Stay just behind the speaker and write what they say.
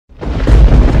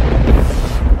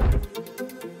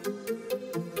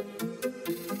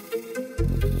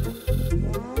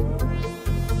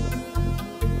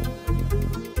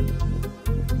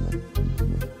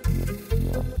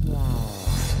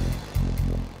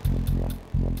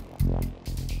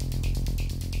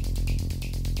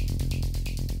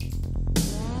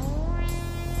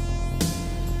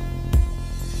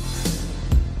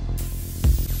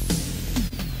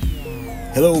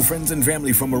Hello, friends and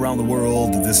family from around the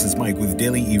world. This is Mike with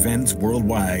Daily Events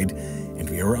Worldwide, and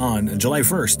we are on July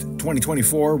 1st,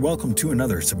 2024. Welcome to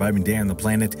another surviving day on the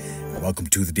planet, and welcome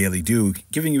to the Daily Dew,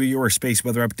 giving you your space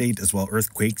weather update, as well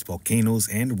earthquakes, volcanoes,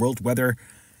 and world weather.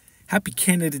 Happy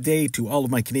Canada Day to all of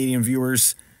my Canadian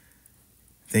viewers.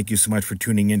 Thank you so much for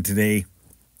tuning in today.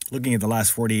 Looking at the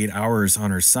last 48 hours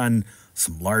on our sun,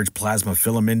 some large plasma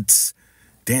filaments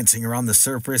dancing around the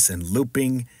surface and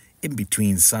looping in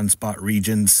between sunspot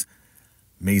regions.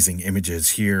 Amazing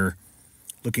images here.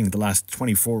 Looking at the last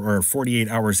 24 or 48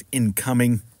 hours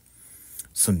incoming.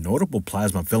 Some notable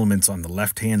plasma filaments on the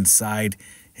left-hand side,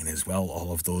 and as well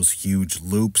all of those huge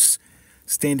loops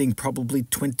standing probably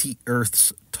 20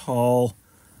 Earths tall.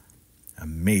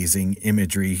 Amazing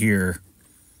imagery here.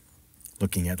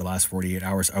 Looking at the last 48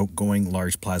 hours, outgoing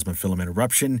large plasma filament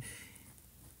eruption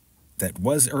that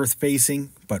was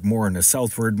Earth-facing, but more in a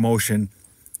southward motion.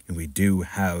 And we do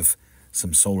have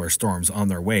some solar storms on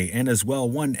their way, and as well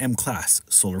one M-class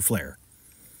solar flare.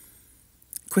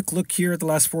 Quick look here at the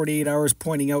last 48 hours,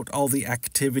 pointing out all the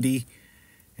activity,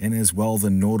 and as well the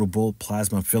notable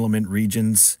plasma filament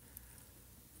regions.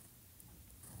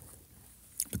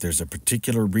 But there's a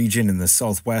particular region in the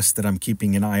southwest that I'm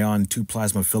keeping an eye on, two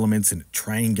plasma filaments in a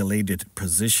triangulated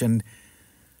position.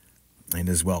 And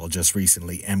as well, just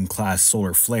recently, M-class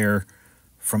solar flare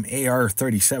from AR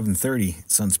 3730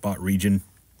 sunspot region.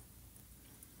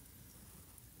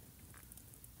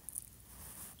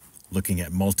 Looking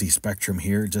at multi-spectrum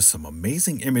here, just some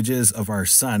amazing images of our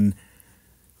sun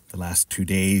the last 2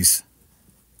 days.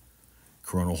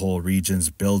 Coronal hole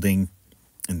regions building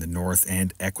in the north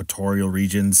and equatorial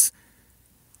regions.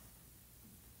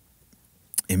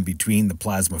 In between the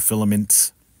plasma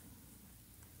filaments.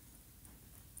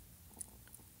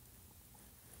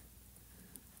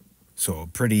 So a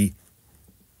pretty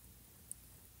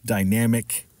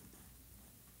dynamic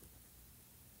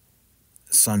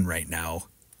sun right now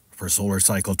for solar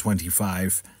cycle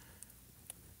 25.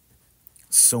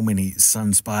 So many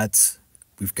sunspots.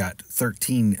 We've got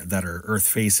 13 that are Earth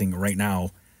facing right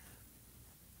now.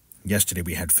 Yesterday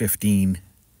we had 15.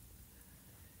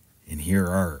 And here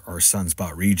are our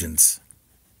sunspot regions.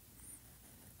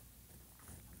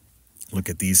 Look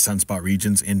at these sunspot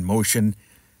regions in motion.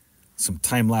 Some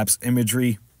time-lapse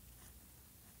imagery.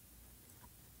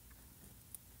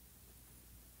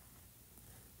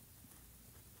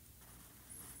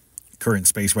 Current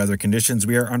space weather conditions.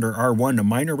 We are under R1, a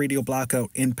minor radio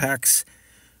blackout impacts.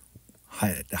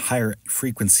 Higher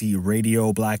frequency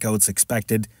radio blackouts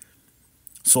expected.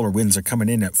 Solar winds are coming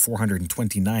in at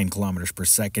 429 kilometers per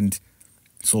second.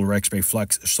 Solar X-ray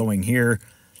flux showing here.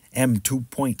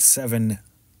 M2.7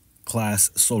 class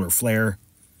solar flare.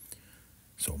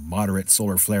 So moderate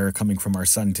solar flare coming from our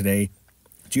sun today.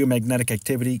 Geomagnetic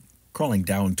activity crawling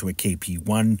down to a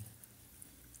KP1.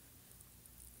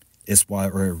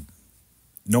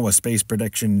 NOAA Space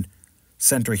Prediction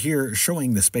Center here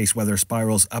showing the space weather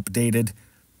spirals updated,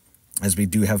 as we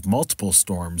do have multiple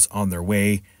storms on their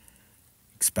way.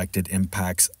 Expected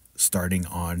impacts starting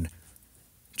on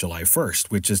July 1st,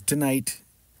 which is tonight,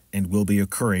 and will be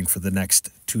occurring for the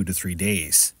next 2 to 3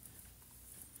 days.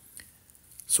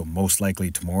 So most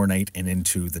likely tomorrow night and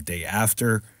into the day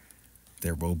after,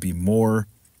 there will be more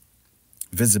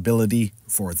visibility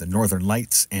for the northern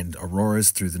lights and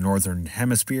auroras through the northern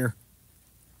hemisphere.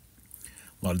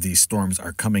 A lot of these storms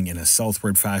are coming in a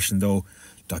southward fashion, though,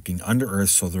 ducking under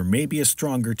Earth, so there may be a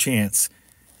stronger chance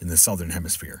in the southern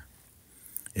hemisphere.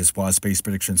 ISWA Space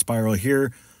Prediction Spiral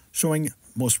here, showing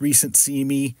most recent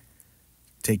CME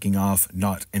taking off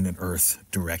not in an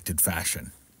Earth-directed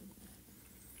fashion.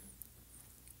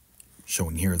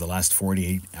 Showing here the last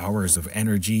 48 hours of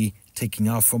energy taking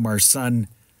off from our sun,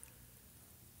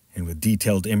 and with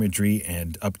detailed imagery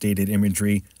and updated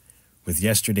imagery with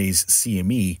yesterday's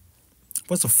CME,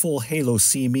 was a full halo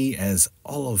CME as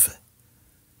all of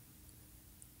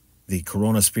the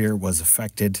coronosphere was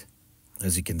affected,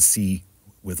 as you can see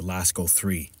with LASCO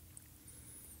 3.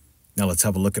 Now let's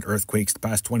have a look at earthquakes the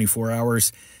past 24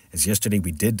 hours. As yesterday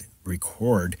we did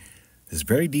record this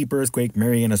very deep earthquake,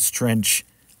 Marianas Trench,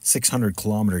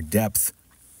 600-kilometer depth.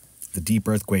 The deep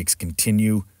earthquakes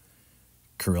continue.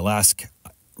 Kurilesk,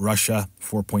 Russia,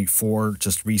 4.4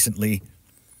 just recently.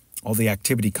 All the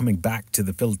activity coming back to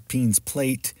the Philippines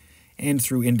plate and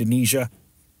through Indonesia.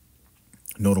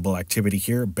 Notable activity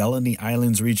here, Bellini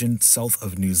Islands region, south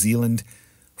of New Zealand,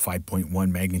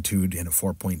 5.1 magnitude and a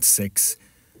 4.6.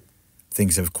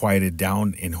 Things have quieted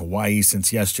down in Hawaii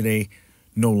since yesterday.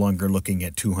 No longer looking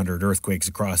at 200 earthquakes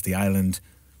across the island.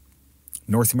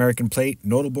 North American plate,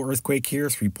 notable earthquake here,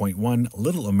 3.1.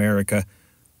 Little America,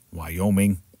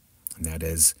 Wyoming, and that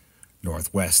is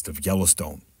northwest of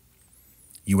Yellowstone.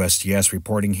 USGS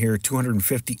reporting here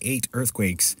 258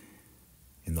 earthquakes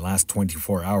in the last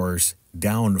 24 hours,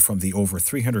 down from the over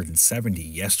 370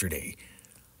 yesterday.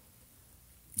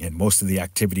 And most of the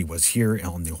activity was here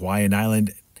on the Hawaiian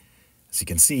Island. As you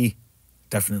can see,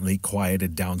 definitely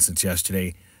quieted down since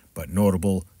yesterday, but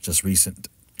notable, just recent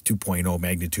 2.0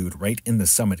 magnitude right in the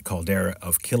summit caldera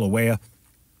of Kilauea.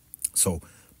 So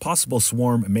possible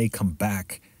swarm may come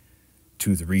back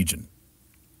to the region.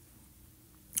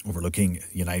 Overlooking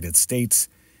the United States,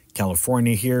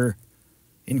 California here,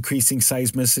 increasing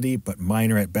seismicity, but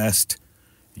minor at best.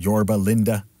 Yorba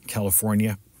Linda,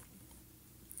 California.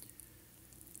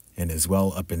 And as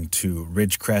well up into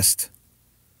Ridgecrest.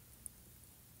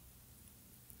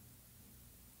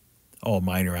 All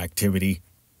minor activity.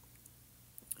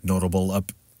 Notable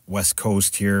up west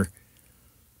coast here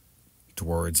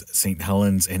towards St.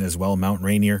 Helens and as well Mount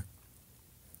Rainier.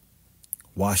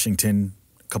 Washington,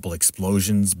 a couple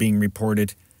explosions being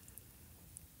reported.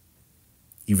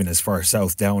 Even as far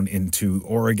south down into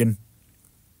Oregon.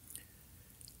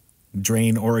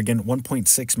 Drain, Oregon,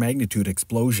 1.6 magnitude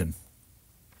explosion.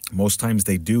 Most times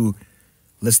they do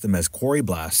list them as quarry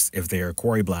blasts if they are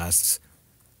quarry blasts.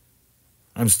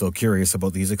 I'm still curious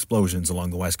about these explosions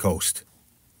along the west coast.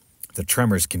 The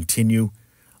tremors continue,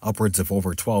 upwards of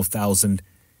over 12,000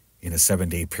 in a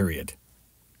 7-day period.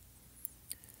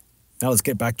 Now let's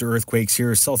get back to earthquakes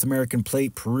here. South American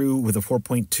plate, Peru with a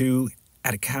 4.2,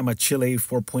 Atacama, Chile,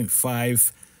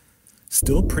 4.5.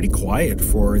 Still pretty quiet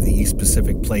for the East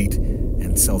Pacific plate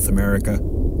and South America.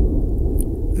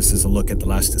 This is a look at the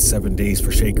last 7 days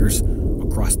for shakers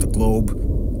across the globe.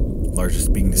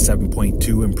 Largest being the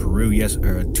 7.2 in Peru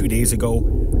 2 days ago.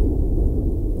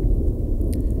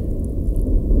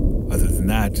 Other than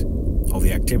that, all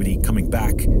the activity coming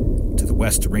back to the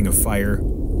west ring of fire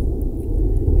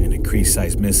and increased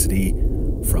seismicity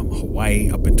from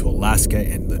Hawaii up into Alaska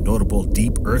and the notable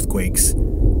deep earthquakes.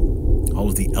 All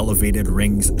of the elevated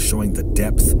rings showing the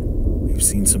depth. We've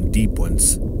seen some deep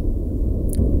ones.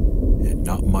 And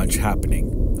not much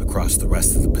happening across the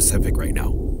rest of the Pacific right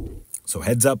now. So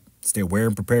heads up, stay aware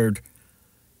and prepared.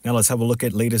 Now let's have a look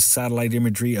at latest satellite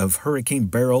imagery of Hurricane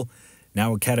Beryl.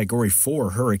 Now a Category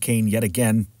 4 hurricane yet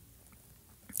again.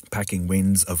 Packing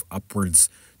winds of upwards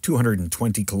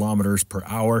 220 kilometers per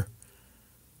hour.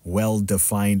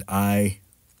 Well-defined eye.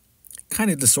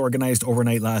 Kind of disorganized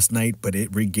overnight last night, but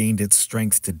it regained its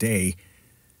strength today.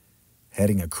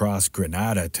 Heading across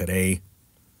Grenada today.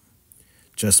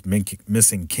 Just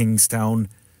missing Kingstown.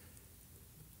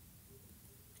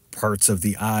 Parts of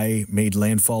the eye made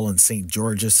landfall in St.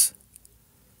 George's.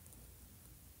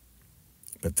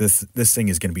 But this thing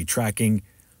is going to be tracking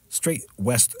straight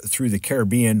west through the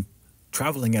Caribbean,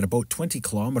 traveling at about 20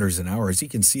 kilometers an hour. As you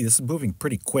can see, this is moving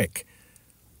pretty quick.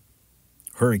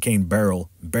 Hurricane Beryl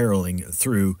barreling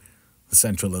through the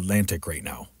central Atlantic right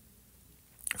now.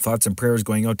 Thoughts and prayers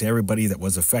going out to everybody that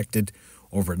was affected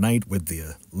overnight with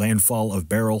the landfall of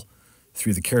Beryl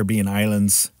through the Caribbean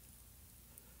islands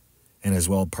and as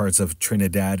well parts of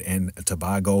Trinidad and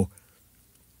Tobago.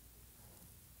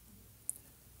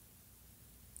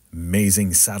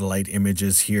 Amazing satellite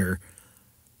images here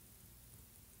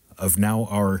of now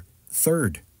our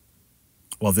third.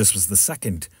 Well, this was the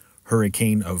second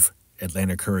hurricane of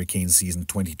Atlantic hurricane season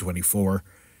 2024.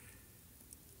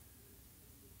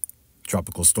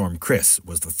 Tropical Storm Chris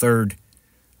was the third.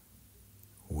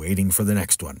 Waiting for the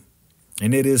next one.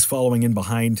 And it is following in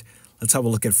behind. Let's have a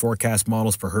look at forecast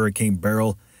models for Hurricane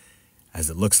Beryl as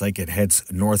it looks like it heads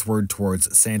northward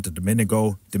towards Santo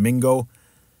Domingo,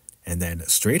 and then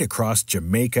straight across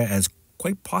Jamaica as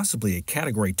quite possibly a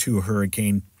Category 2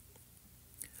 hurricane.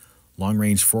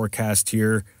 Long-range forecast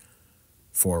here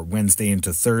for Wednesday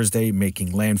into Thursday,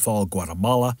 making landfall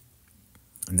Guatemala,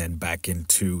 and then back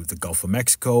into the Gulf of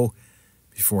Mexico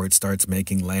before it starts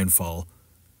making landfall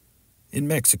in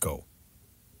Mexico.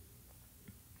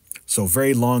 So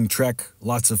very long trek,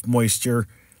 lots of moisture,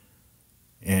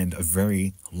 and a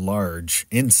very large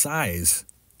in size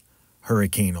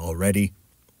hurricane already.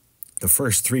 The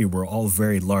first three were all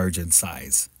very large in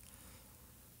size.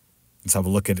 Let's have a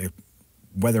look at a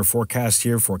weather forecast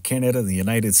here for Canada and the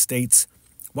United States.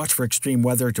 Watch for extreme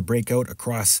weather to break out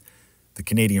across the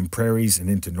Canadian prairies and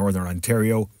into northern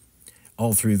Ontario.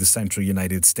 All through the central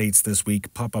United States this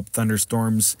week, pop-up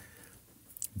thunderstorms.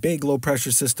 Big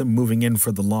low-pressure system moving in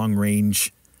for the long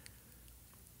range.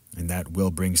 And that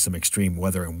will bring some extreme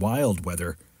weather and wild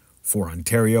weather for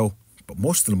Ontario. But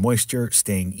most of the moisture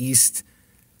staying east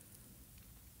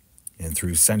and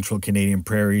through central Canadian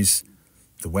prairies.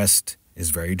 The west is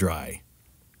very dry.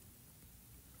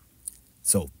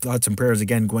 So thoughts and prayers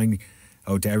again going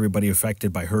out to everybody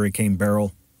affected by Hurricane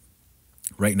Beryl.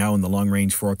 Right now in the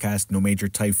long-range forecast, no major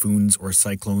typhoons or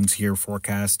cyclones here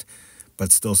forecast,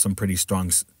 but still some pretty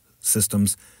strong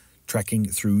systems trekking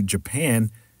through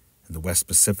Japan and the West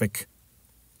Pacific.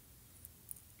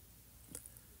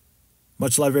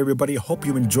 Much love, everybody. Hope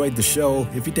you enjoyed the show.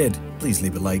 If you did, please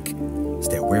leave a like.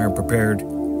 Stay aware and prepared.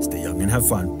 Stay young and have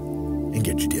fun. And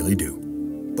get your daily due.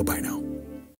 Bye-bye now.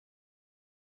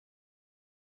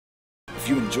 If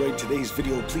you enjoyed today's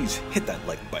video, please hit that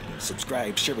like button,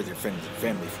 subscribe, share with your friends and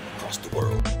family from across the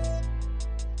world.